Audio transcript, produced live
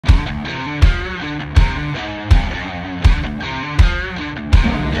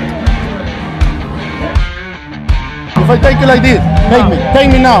I take you like this, take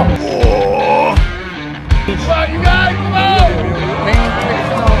me now. Come on, you guys, come on!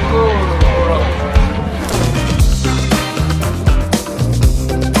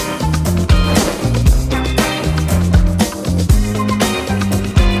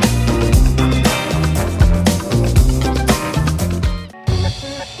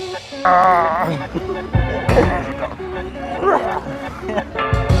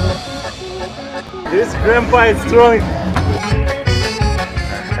 This grandpa is strong.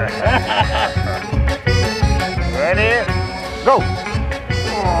 Ready? Go!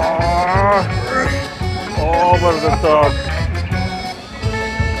 Over the top.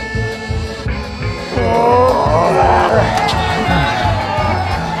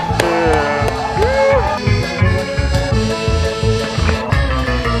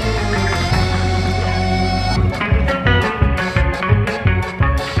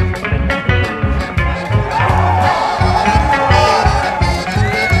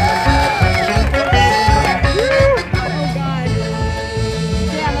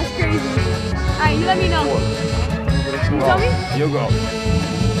 Let me know. You tell me? You go.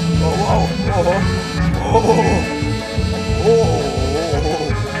 Oh, oh, oh, oh,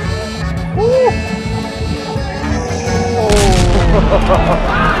 oh,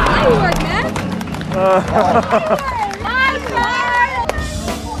 Nice work, man. Nice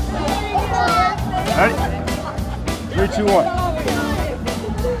Ready? 3, 2, 1.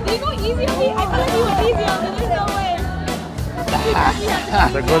 Did you go easy on me? I feel like you went easy on me. There's no way.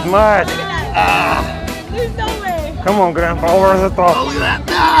 It's a good match. There's no way. Come on, Grandpa, over the top. Oh, look at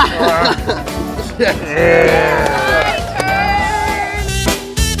that. Yeah.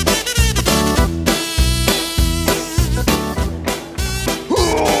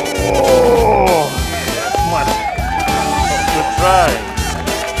 Good try.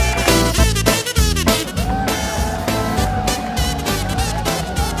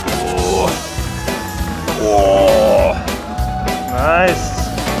 Nice.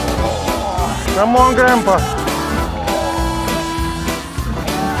 Come on, Grandpa.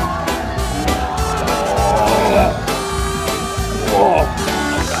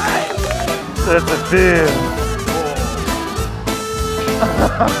 That's a team.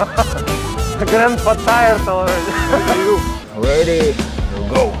 Grandpa tired already. Ready,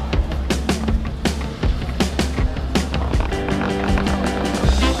 go.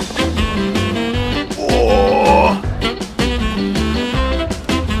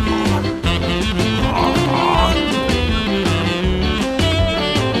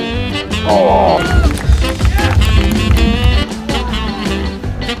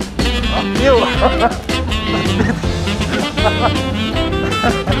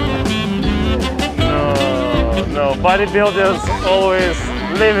 No, bodybuilders always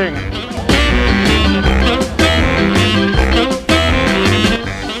living.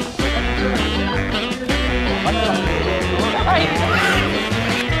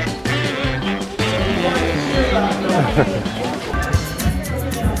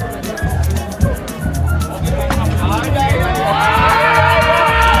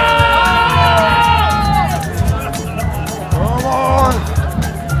 Come on.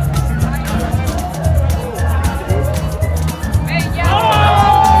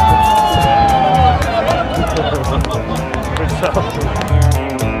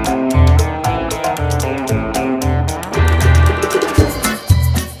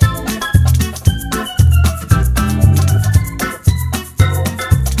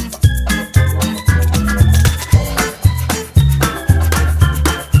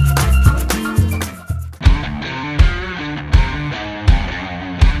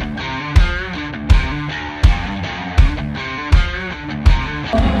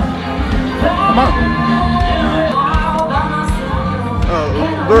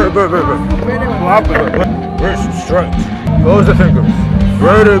 Very. Where's the strength? Close the fingers.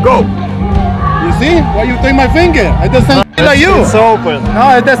 Ready, go. You see? Why you take my finger? I the same like you. It's open.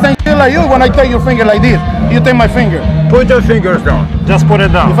 No, it's the same like you when I take your finger like this. You take my finger. Put your fingers down. Just put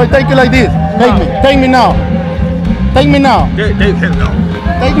it down. If I take you like this, take me now. Take me now. Take him now.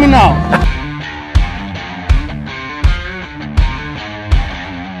 Take me now.